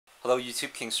Hello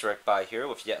YouTube, King's Direct Buy here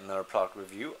with yet another product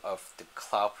review of the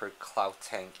Cloupor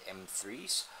Cloutank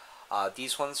M3s.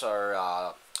 These ones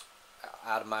are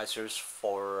atomizers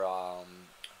for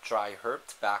dry herb,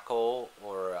 tobacco,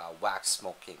 or wax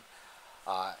smoking.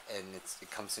 And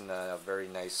it comes in a very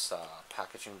nice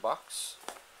packaging box.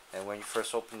 And when you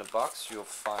first open the box, you'll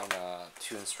find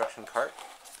two instruction cards,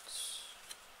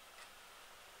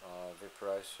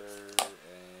 vaporizer,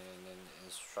 and an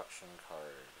instruction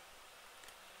card.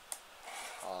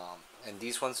 And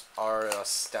these ones are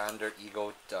standard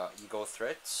Ego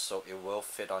threads, so it will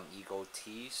fit on Ego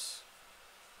tees.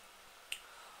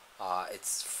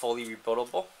 It's fully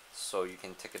rebuildable, so you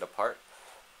can take it apart.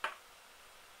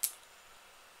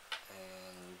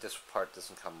 And this part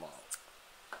doesn't come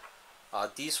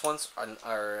out. These ones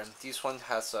this one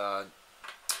has a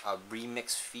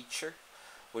remix feature,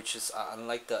 which is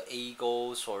unlike the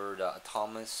Egos or the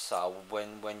Atomis.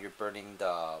 When you're burning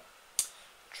the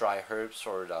dry herbs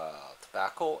or the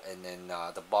tobacco, and then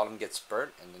the bottom gets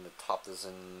burnt and then the top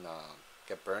doesn't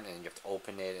get burnt, and you have to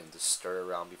open it and just stir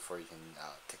around before you can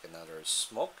take another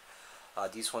smoke.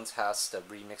 These ones has the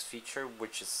remix feature,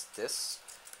 which is this.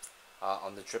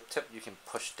 On the drip tip you can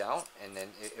push down and then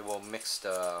it will mix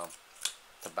the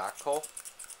tobacco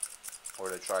or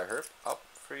the dry herb up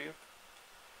for you.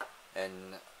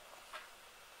 And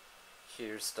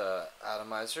here's the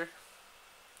atomizer.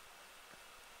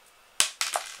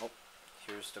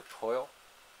 Here's the coil.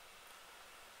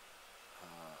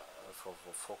 For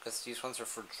focus, these ones are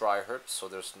for dry herbs, so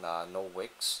there's no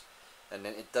wicks. And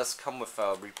then it does come with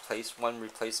a one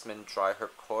replacement dry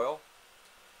herb coil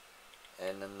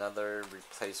and another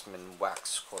replacement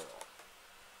wax coil.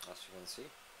 As you can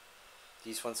see,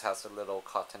 these ones has a little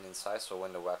cotton inside, so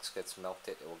when the wax gets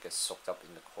melted, it will get soaked up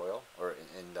in the coil or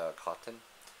in the cotton.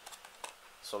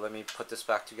 So let me put this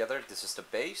back together. This is the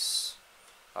base.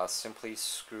 Simply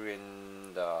screw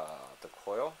in the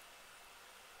coil,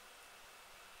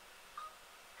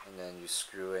 and then you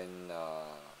screw in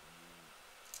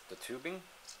the tubing.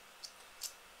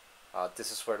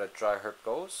 This is where the dry herb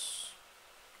goes,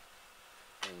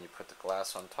 and you put the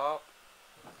glass on top,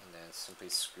 and then simply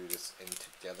screw this in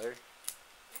together,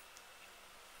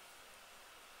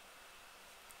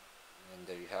 and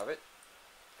there you have it.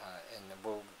 And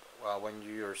when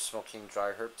you're smoking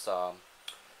dry herbs,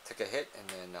 take a hit and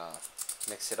then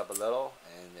mix it up a little,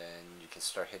 and then you can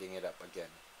start hitting it up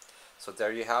again. So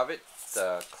there you have it,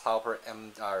 the Cloupor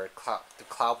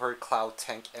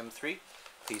Cloutank M3.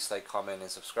 Please like, comment, and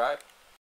subscribe.